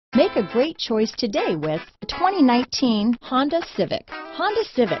Make a great choice today with the 2019 Honda Civic. Honda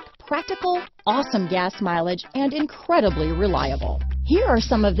Civic, practical, awesome gas mileage, and incredibly reliable. Here are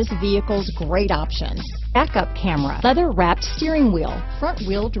some of this vehicle's great options: backup camera, leather-wrapped steering wheel,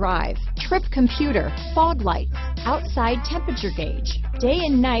 front-wheel drive, trip computer, fog lights, outside temperature gauge, day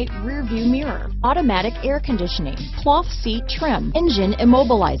and night rear view mirror, automatic air conditioning, cloth seat trim, engine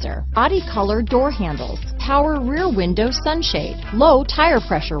immobilizer, body color door handles, power rear window sunshade, low tire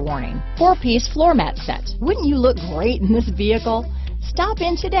pressure warning, 4-piece floor mat set. Wouldn't you look great in this vehicle? Stop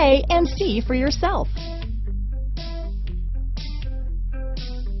in today and see for yourself.